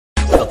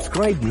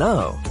subscribe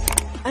now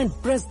and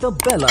press the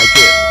bell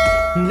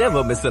icon.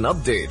 Never miss an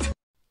update.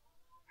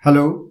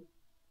 Hello.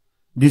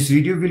 This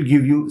video will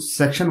give you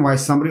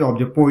section-wise summary of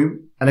the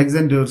poem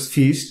Alexander's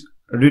Feast,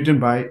 written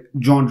by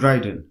John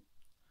Dryden.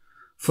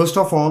 First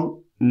of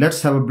all,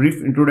 let's have a brief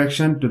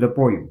introduction to the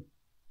poem.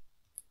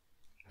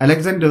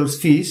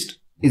 Alexander's Feast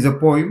is a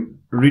poem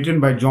written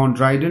by John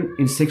Dryden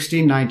in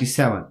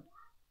 1697.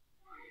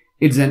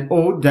 It's an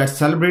ode that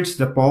celebrates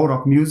the power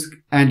of music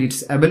and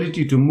its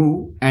ability to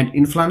move and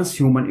influence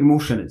human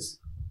emotions.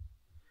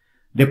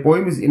 The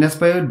poem is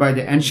inspired by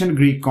the ancient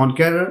Greek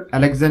conqueror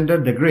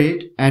Alexander the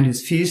Great and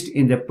his feast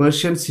in the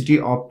Persian city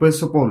of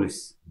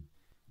Persepolis.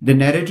 The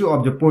narrative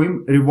of the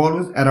poem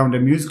revolves around a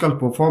musical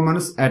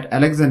performance at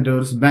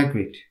Alexander's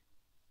banquet.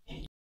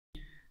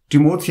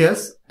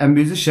 Timotheus, a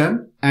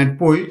musician and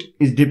poet,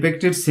 is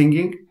depicted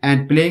singing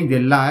and playing the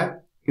lyre,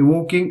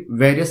 evoking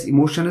various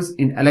emotions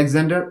in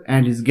Alexander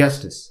and his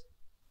guests.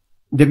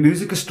 The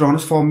music's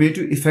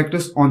transformative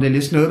effects on the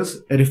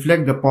listeners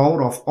reflect the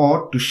power of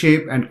art to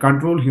shape and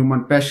control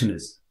human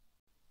passions.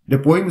 The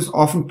poem is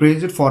often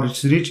praised for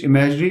its rich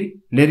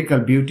imagery, lyrical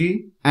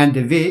beauty, and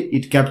the way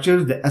it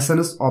captures the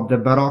essence of the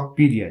Baroque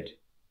period.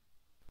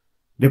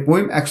 The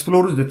poem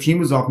explores the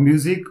themes of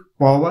music,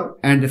 power,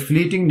 and the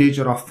fleeting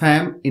nature of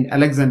fame in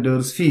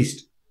Alexander's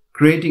feast,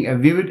 creating a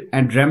vivid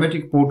and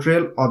dramatic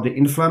portrayal of the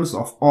influence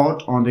of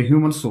art on the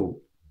human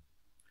soul.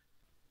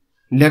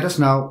 Let us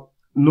now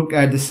look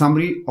at the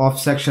summary of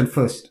section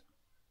first.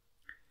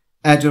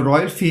 At a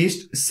royal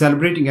feast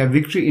celebrating a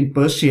victory in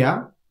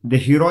Persia, the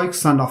heroic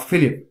son of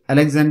Philip,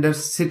 Alexander,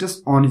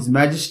 sits on his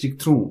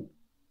majestic throne.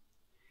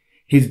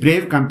 His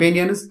brave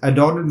companions,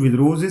 adorned with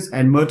roses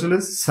and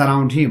myrtles,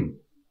 surround him.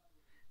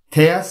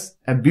 Thais,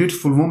 a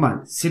beautiful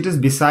woman, sits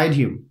beside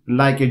him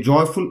like a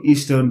joyful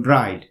Eastern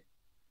bride.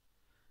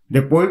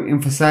 The poem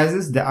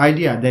emphasizes the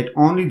idea that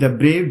only the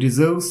brave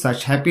deserve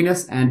such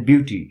happiness and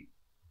beauty.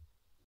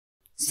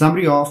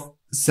 Summary of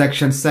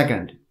section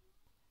second.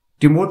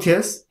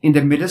 Timotheus, in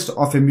the midst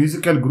of a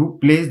musical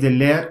group, plays the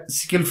lyre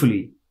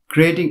skillfully,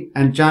 creating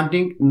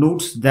enchanting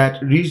notes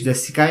that reach the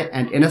sky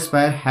and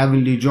inspire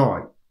heavenly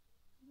joy.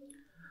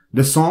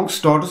 The song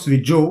starts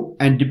with Jove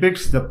and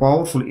depicts the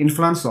powerful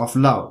influence of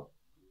love.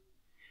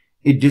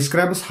 It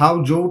describes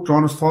how Jove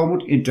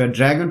transformed into a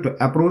dragon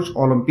to approach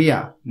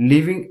Olympia,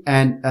 leaving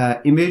an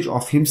image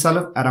of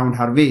himself around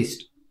her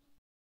waist.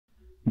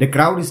 The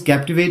crowd is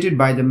captivated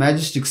by the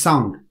majestic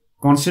sound,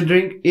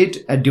 considering it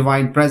a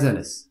divine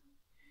presence.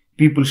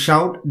 People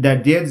shout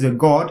that there is a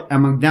god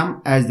among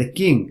them as the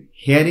king,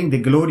 hearing the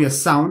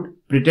glorious sound,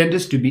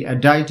 pretends to be a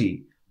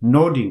deity,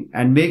 nodding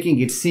and making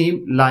it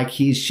seem like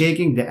he is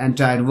shaking the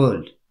entire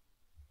world.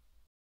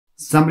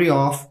 Summary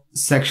of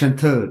section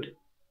third.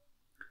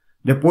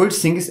 The poet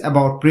sings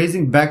about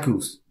praising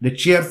Bacchus, the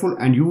cheerful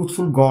and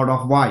youthful god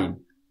of wine.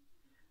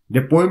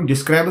 The poem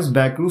describes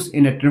Bacchus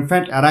in a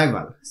triumphant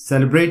arrival,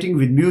 celebrating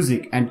with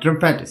music and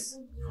trumpets.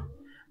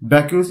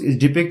 Bacchus is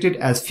depicted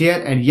as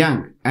fair and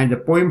young, and the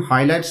poem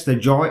highlights the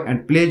joy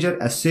and pleasure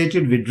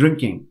associated with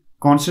drinking,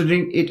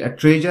 considering it a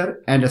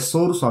treasure and a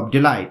source of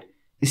delight,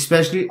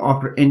 especially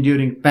after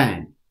enduring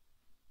pain.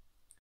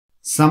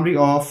 Summary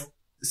of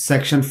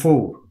section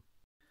 4.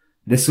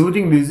 The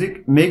soothing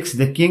music makes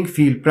the king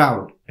feel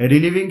proud,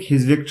 reliving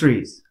his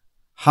victories.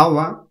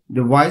 However,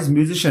 the wise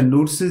musician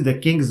notices the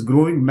king's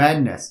growing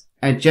madness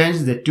and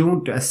changes the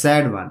tune to a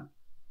sad one.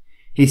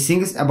 He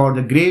sings about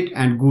the great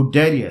and good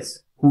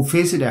Darius, who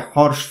faced a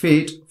harsh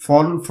fate,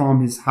 fallen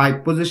from his high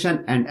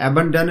position and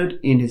abandoned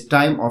in his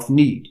time of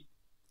need.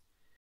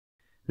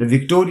 The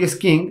victorious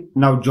king,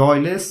 now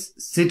joyless,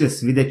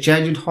 sits with a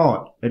changed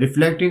heart,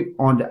 reflecting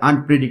on the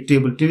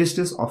unpredictable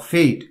twists of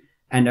fate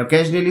and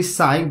occasionally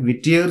sighing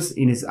with tears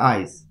in his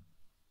eyes.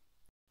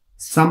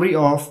 Summary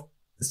of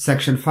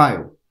section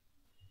 5.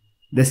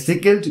 The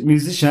skilled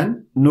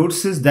musician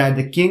notices that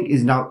the king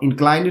is now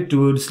inclined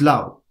towards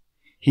love.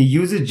 He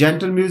uses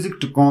gentle music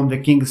to calm the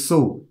king's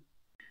soul.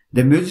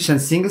 The musician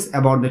sings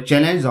about the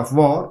challenge of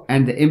war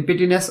and the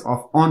emptiness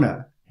of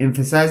honor,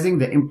 emphasizing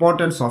the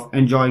importance of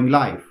enjoying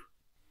life.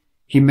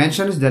 He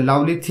mentions the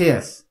lovely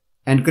Thais,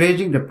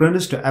 encouraging the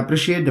prince to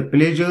appreciate the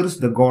pleasures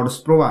the gods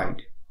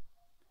provide.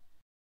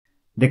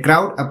 The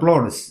crowd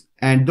applauds,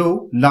 and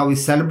though love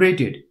is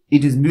celebrated,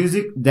 it is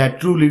music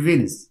that truly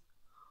wins.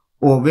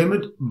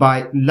 Overwhelmed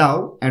by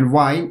love and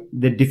wine,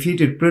 the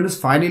defeated prince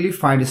finally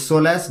finds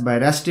solace by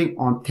resting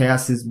on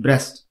Thais'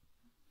 breast.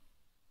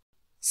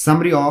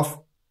 Summary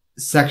of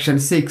section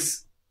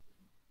 6.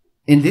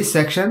 In this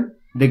section,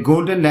 the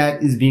golden lyre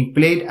is being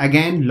played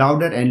again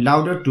louder and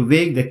louder to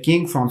wake the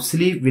king from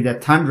sleep with a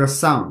thunderous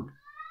sound.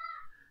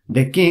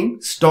 The king,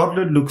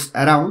 startled, looks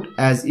around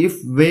as if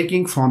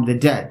waking from the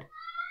dead.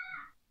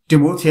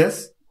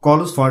 Timotheus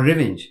calls for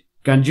revenge,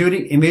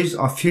 conjuring images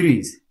of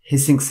furies,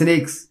 hissing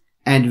snakes,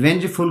 and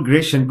vengeful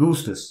Grecian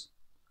ghosts.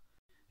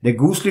 The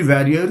ghostly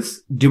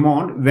warriors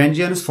demand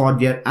vengeance for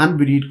their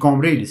unburied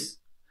comrades.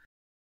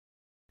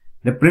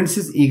 The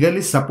princes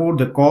eagerly support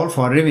the call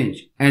for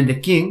revenge, and the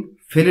king,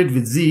 filled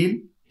with zeal,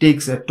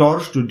 takes a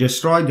torch to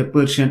destroy the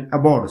Persian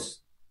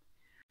abodes.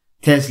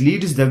 Thus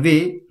leads the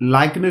way,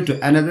 likened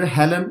to another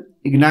Helen,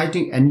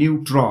 igniting a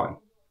new Troy.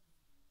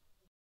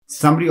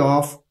 Summary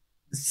of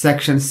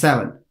Section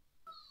 7.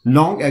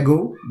 Long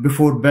ago,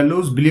 before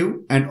bellows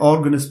blew and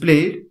organs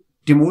played,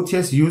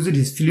 Timotheus used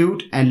his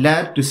flute and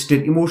lyre to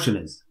stir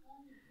emotions.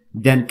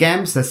 Then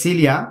came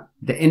Cecilia,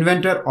 the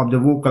inventor of the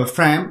vocal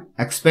frame,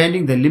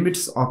 expanding the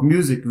limits of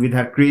music with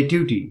her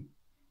creativity.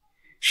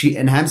 She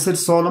enhanced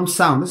solemn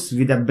sounds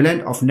with a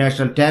blend of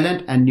natural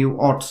talent and new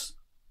arts.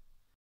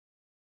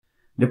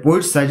 The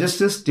poet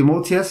suggests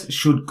Timotheus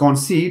should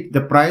concede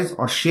the prize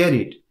or share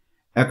it,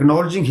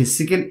 acknowledging his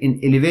skill in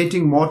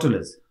elevating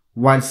mortals,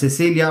 while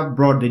Cecilia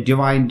brought the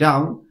divine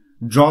down,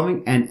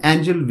 drawing an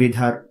angel with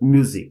her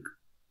music.